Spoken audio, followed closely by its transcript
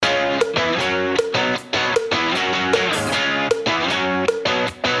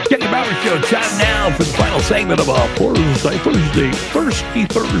Show. Time now for the final segment of our Thursday.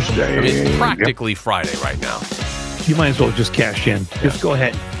 I mean, it's practically Friday right now. You might as well just cash in. Just go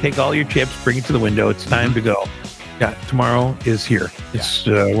ahead. Take all your chips, bring it to the window. It's time to go. Yeah, tomorrow is here. It's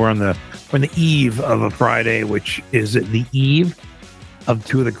we're on the eve of a Friday, which is the eve of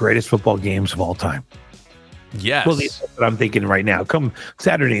two of the greatest football games of all time. Yes. Well, that's what I'm thinking right now. Come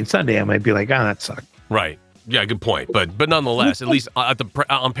Saturday and Sunday, I might be like, that sucked. Right. Yeah, good point. But nonetheless, at least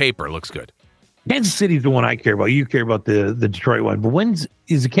on paper, it looks good. Kansas City's the one I care about. You care about the Detroit one. But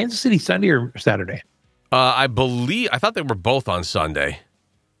is it Kansas City Sunday or Saturday? I thought they were both on Sunday.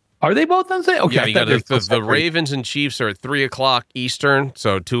 Are they both on Sunday? Okay. Yeah, you got the Ravens and Chiefs are at 3:00 Eastern,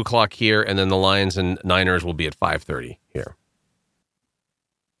 so 2:00 here, and then the Lions and Niners will be at 5:30 here.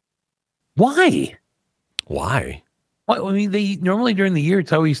 Why? Why? Well, I mean, they normally during the year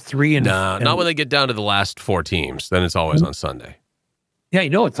it's always 3 and not when they get down to the last 4 teams. Then it's always on Sunday. Yeah,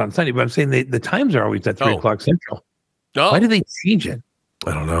 it's on Sunday, but I'm saying the times are always at 3:00 Central. Oh. Why do they change it?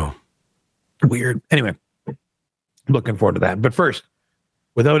 I don't know. Weird. Anyway, looking forward to that. But first,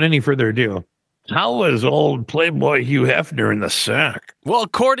 without any further ado, how was old Playboy Hugh Heffner in the sack? Well,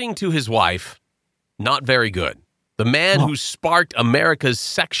 according to his wife, not very good. The man who sparked America's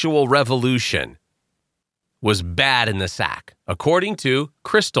sexual revolution was bad in the sack, according to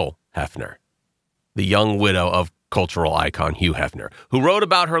Crystal Hefner, the young widow of cultural icon Hugh Heffner, who wrote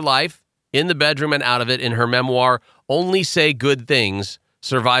about her life in the bedroom and out of it in her memoir, Only Say Good Things,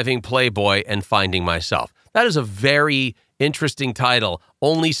 Surviving Playboy and Finding Myself. That is a very interesting title,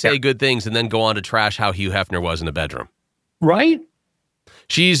 Only Say Good Things, and then go on to trash how Hugh Heffner was in the bedroom. Right?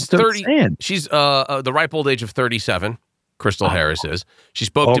 She's 30. She's the ripe old age of 37. Crystal Harris is. She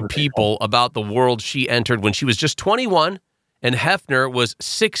spoke to people about the world she entered when she was just 21, and Hefner was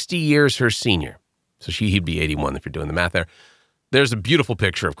 60 years her senior. So he'd be 81 if you're doing the math there. There's a beautiful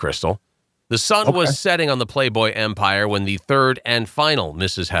picture of Crystal. The sun was setting on the Playboy empire when the third and final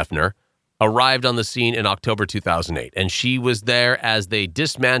Mrs. Hefner arrived on the scene in October 2008, and she was there as they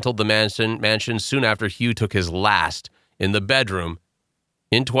dismantled the mansion soon after Hugh took his last in the bedroom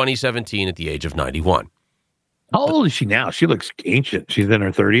in 2017 at the age of 91. How old is she now? She looks ancient. She's in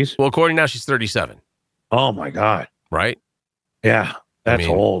her 30s. Well, according now, she's 37. Oh, my God. Right? Yeah, that's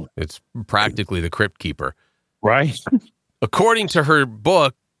old. It's practically the crypt keeper. Right? According to her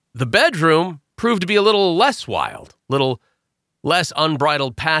book, the bedroom proved to be a little less wild, little less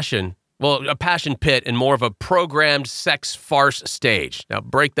unbridled passion. Well, a passion pit and more of a programmed sex farce stage. Now,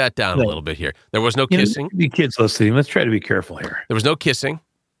 break that down a little bit here. There was no kissing. You kids listening, let's try to be careful here. There was no kissing,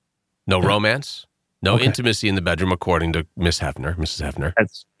 no romance, no intimacy in the bedroom, according to Mrs. Hefner. That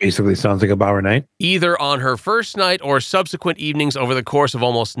basically sounds like a Bauer night. Either on her first night or subsequent evenings over the course of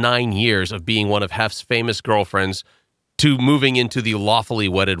almost 9 years of being one of Heff's famous girlfriends to moving into the lawfully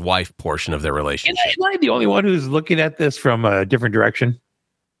wedded wife portion of their relationship. Am I the only one who's looking at this from a different direction?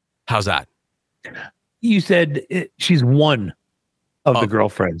 How's that? You said she's one of the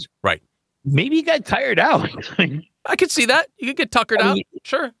girlfriends. Right. Maybe you got tired out. I could see that. You could get tuckered out.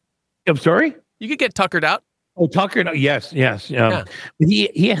 Sure. I'm sorry? You could get tuckered out. Oh, tuckered out. Yes.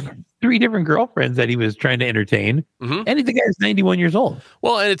 He had 3 different girlfriends that he was trying to entertain. Mm-hmm. And the guy's 91 years old.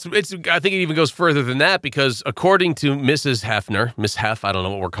 Well, and it's. I think it even goes further than that because according to Mrs. Hefner, Miss Heff, I don't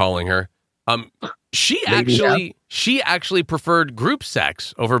know what we're calling her, she actually preferred group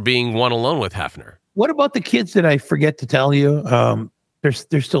sex over being one alone with Hefner. What about the kids that I forget to tell you?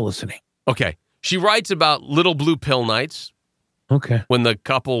 They're still listening. Okay. She writes about little blue pill nights. Okay. When the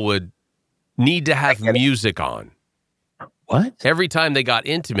couple would need to have music on. What? Every time they got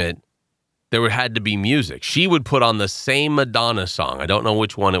intimate, there had to be music. She would put on the same Madonna song. I don't know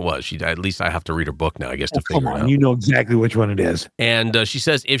which one it was. At least I have to read her book now, I guess, to figure it out. You know exactly which one it is. And she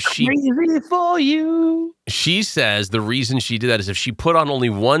says if she... Crazy for you. She says the reason she did that is if she put on only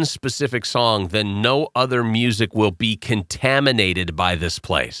one specific song, then no other music will be contaminated by this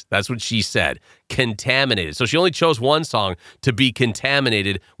place. That's what she said. Contaminated. So she only chose one song to be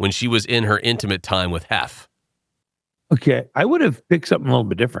contaminated when she was in her intimate time with Heff. Okay. I would have picked something a little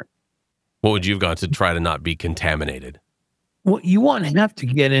bit different. What would you have gone to try to not be contaminated? Well, you want to have to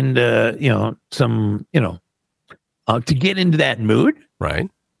get into, to get into that mood. Right.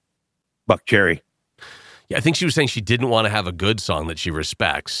 Buck Cherry. Yeah, I think she was saying she didn't want to have a good song that she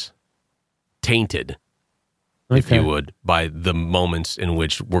respects tainted, if you would, by the moments in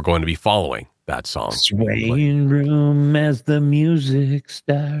which we're going to be following that song. Swaying room as the music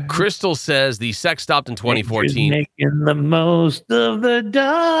starts. Crystal says the sex stopped in 2014. Making the most of the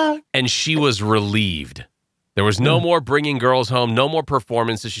dark. And she was relieved. There was no more bringing girls home, no more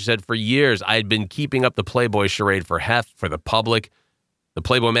performances. She said, for years, I had been keeping up the Playboy charade for Heff, for the public. The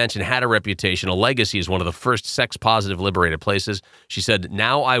Playboy Mansion had a reputation, a legacy as one of the first sex-positive liberated places. She said,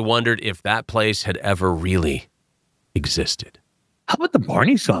 now I wondered if that place had ever really existed. How about the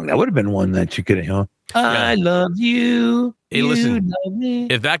Barney song? That would have been one that you could have, I love you. Hey, listen, love me.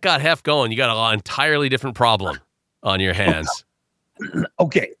 If that got Heff going, you got an entirely different problem on your hands.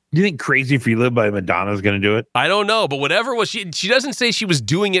 Okay. Do you think Crazy for You Live by Madonna is going to do it? I don't know, but whatever was she doesn't say she was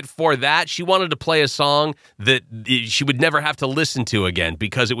doing it for that. She wanted to play a song that she would never have to listen to again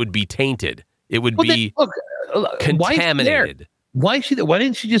because it would be tainted. It would be contaminated. Why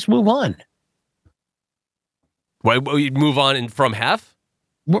didn't she just move on? Why move on from Heff?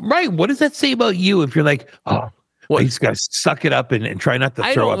 Right. What does that say about you if you're like, you just got to suck it up and try not to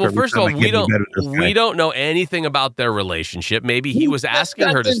throw up? Well, first of all, we don't know anything about their relationship. Maybe he was asking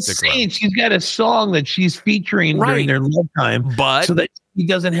her to stick around. She's got a song that she's featuring during their lifetime, so that he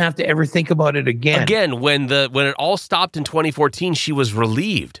doesn't have to ever think about it again. Again, when it all stopped in 2014, she was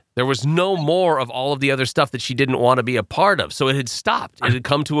relieved. There was no more of all of the other stuff that she didn't want to be a part of. So it had stopped. It had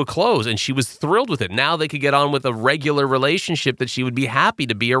come to a close, and she was thrilled with it. Now they could get on with a regular relationship that she would be happy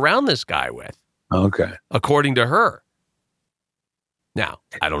to be around this guy with. Okay. According to her. Now,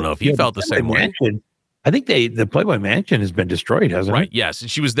 I don't know if you felt the same way. I think the Playboy Mansion has been destroyed, hasn't it? Right, yes.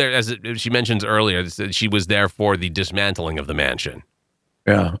 She was there, as she mentions earlier, she was there for the dismantling of the mansion.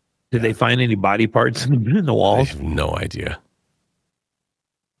 Yeah. Did they find any body parts in the walls? I have no idea.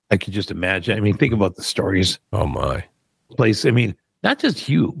 I could just imagine. I mean, think about the stories. Oh, my. Place. I mean, not just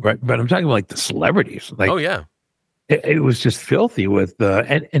Hugh, right? But I'm talking about like the celebrities. Like, oh, yeah. It was just filthy with,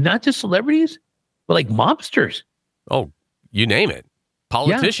 and not just celebrities, but like mobsters. Oh, you name it.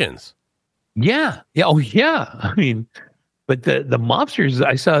 Politicians. Yeah. Oh, yeah. I mean, but the mobsters,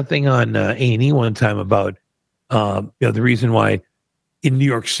 I saw a thing on A&E one time about, the reason why in New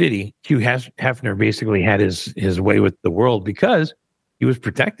York City, Hugh Heffner basically had his way with the world because he was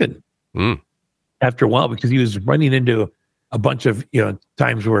protected after a while, because he was running into a bunch of,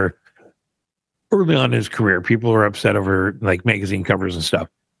 times where early on in his career, people were upset over like magazine covers and stuff.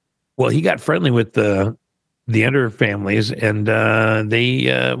 Well, he got friendly with the other families, and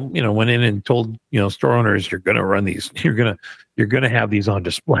they went in and told store owners, you're going to run these, you're going to have these on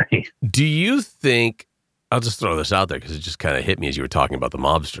display. Do you think, I'll just throw this out there because it just kind of hit me as you were talking about the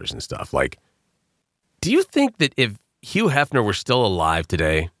mobsters and stuff, like, do you think that if Hugh Heffner were still alive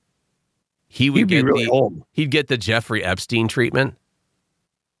today, he'd get really old. He'd get the Jeffrey Epstein treatment?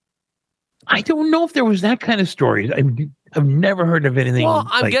 I don't know if there was that kind of story. I've never heard of anything. Well,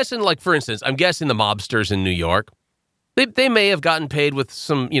 I'm guessing, like, for instance, the mobsters in New York, they may have gotten paid with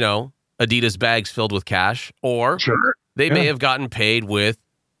some, Adidas bags filled with cash, or they may have gotten paid with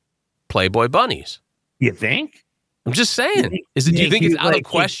Playboy bunnies. You think? I'm just saying. Do you think it's out of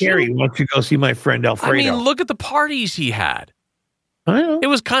question? Gary, why don't you go see my friend Alfredo? I mean, look at the parties he had. I know. It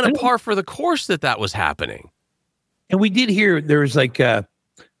was kind of par for the course that was happening. And we did hear there was like,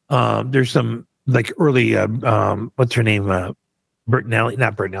 there's some like early, what's her name? Not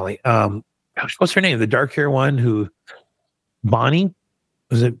Bertinelli. What's her name? The dark hair one Bonnie?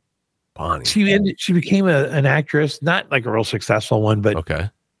 Was it Bonnie? She became an actress, not like a real successful one,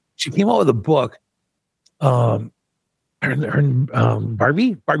 but she came out with a book. Barbie Benton.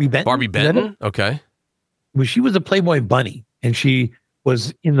 Barbie Benton. Okay. Well, she was a Playboy bunny, and she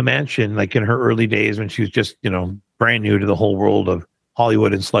was in the mansion like in her early days when she was just brand new to the whole world of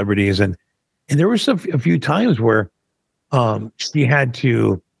Hollywood and celebrities, and there were a few times where she had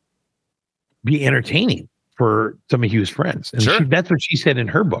to be entertaining for some of Hugh's friends, and that's what she said in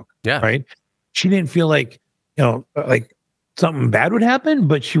her book. Yeah, right. She didn't feel like like something bad would happen,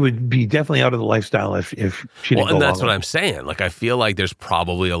 but she would be definitely out of the lifestyle if she didn't go and that's what I'm saying. Like, I feel like there's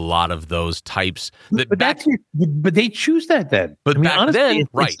probably a lot of those types but they choose that then. But back honestly, then,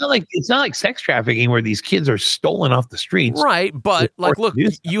 it's not like sex trafficking where these kids are stolen off the streets. Right. But like, look,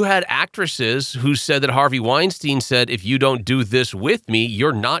 you had actresses who said that Harvey Weinstein said, if you don't do this with me,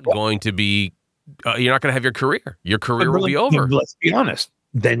 you're not going to be, you're not going to have your career. Your career will be over. Let's be honest.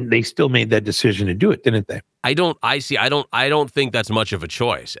 Then they still made that decision to do it, didn't they? I don't think that's much of a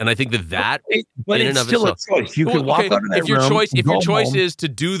choice, and I think that but it's still a choice. You can walk out of that if your choice is to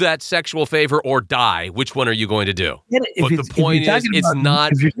do that sexual favor or die, which one are you going to do? But the point is, it's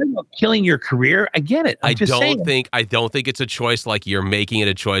not. If you're talking about killing your career, I get it. I don't think it's a choice like you're making it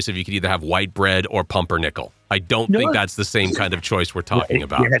a choice if you could either have white bread or pumpernickel. I don't think that's the same kind of choice we're talking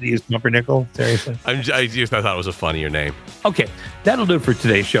about. You had to use pumpernickel? Seriously? I thought it was a funnier name. Okay, that'll do it for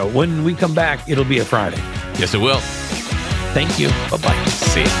today's show. When we come back, it'll be a Friday. Yes, it will. Thank you. Bye-bye.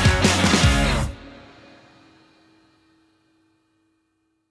 See you.